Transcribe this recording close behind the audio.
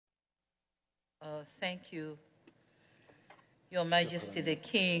Thank you, Your Majesty the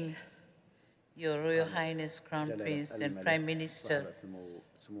King, Your Royal Highness Crown Prince and Prime Minister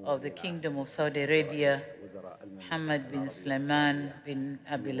of the Kingdom of Saudi Arabia, Mohammed bin Sulaiman bin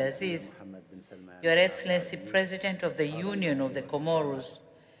Abdulaziz, Your Excellency President of the Union of the Comoros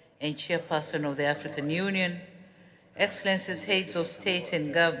and Chairperson of the African Union, Excellencies, Heads of State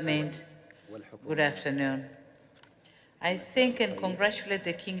and Government, good afternoon. I thank and congratulate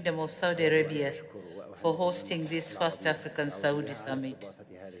the Kingdom of Saudi Arabia for hosting this first African-Saudi summit.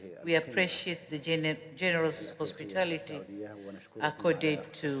 We appreciate the generous hospitality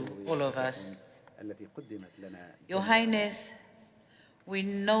accorded to all of us. Your Highness, we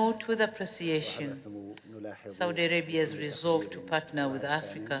note with appreciation Saudi Arabia's resolve to partner with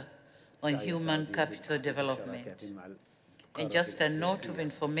Africa on human capital development. And just a note of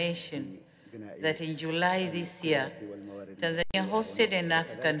information that in July this year, Tanzania hosted an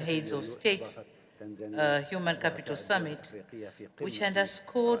African Heads of State Human Capital Summit, which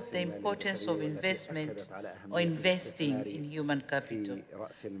underscored the importance of investment or investing in human capital,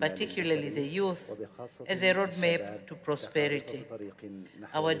 particularly the youth, as a roadmap to prosperity.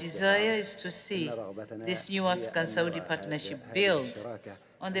 Our desire is to see this new African-Saudi partnership build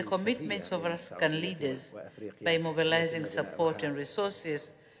on the commitments of African leaders by mobilizing support and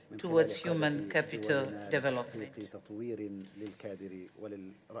resources towards human capital development.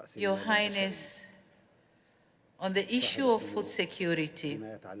 Your Highness, on the issue of food security,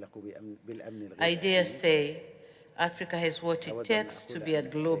 I dare say Africa has what it takes to be a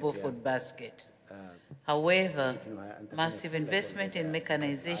global food basket. However, massive investment in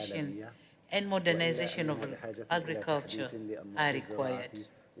mechanization and modernization of agriculture are required.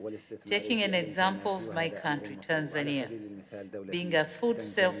 Taking an example of my country, Tanzania, being a food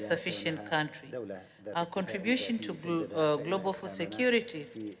self-sufficient country, our contribution to global food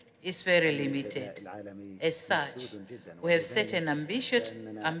security is very limited. As such, we have set an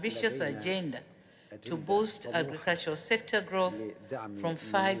ambitious agenda to boost agricultural sector growth from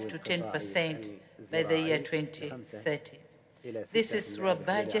 5 to 10% by the year 2030. This is through a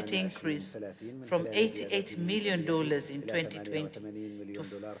budget increase from $88 million in 2020 to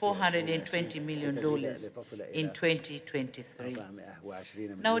 $420 million in 2023.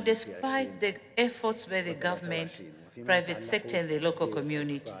 Now, despite the efforts by the government, private sector and the local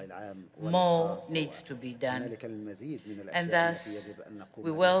community, more needs to be done. And thus,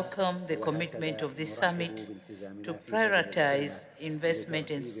 we welcome the commitment of this summit to prioritize investment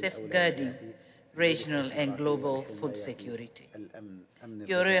in safeguarding regional and global food security.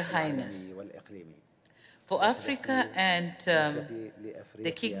 Your Royal Highness, for Africa and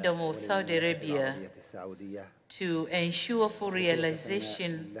the Kingdom of Saudi Arabia to ensure full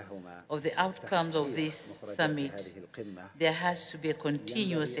realization of the outcomes of this summit, there has to be a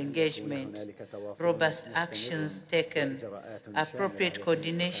continuous engagement, robust actions taken, appropriate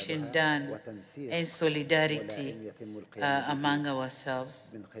coordination done, and solidarity among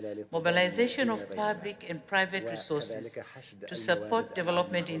ourselves. Mobilization of public and private resources to support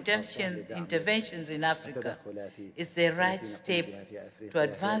development interventions in Africa is the right step to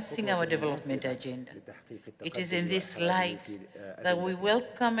advancing our development agenda. It is in this light that we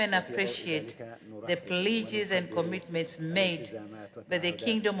welcome and appreciate the pledges and commitments made by the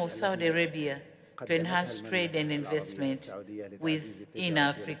Kingdom of Saudi Arabia to enhance trade and investment within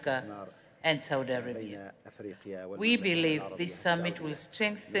Africa and Saudi Arabia. We believe this summit will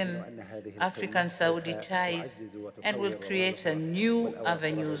strengthen African-Saudi ties and will create a new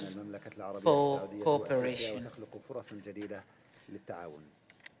avenues for cooperation.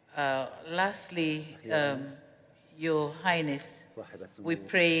 Lastly, Your Highness, we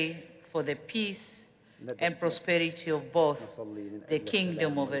pray for the peace and prosperity of both the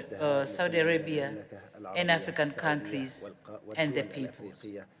Kingdom of Saudi Arabia and African countries and the peoples.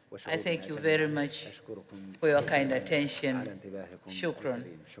 I thank you very much for your kind attention. Shukran.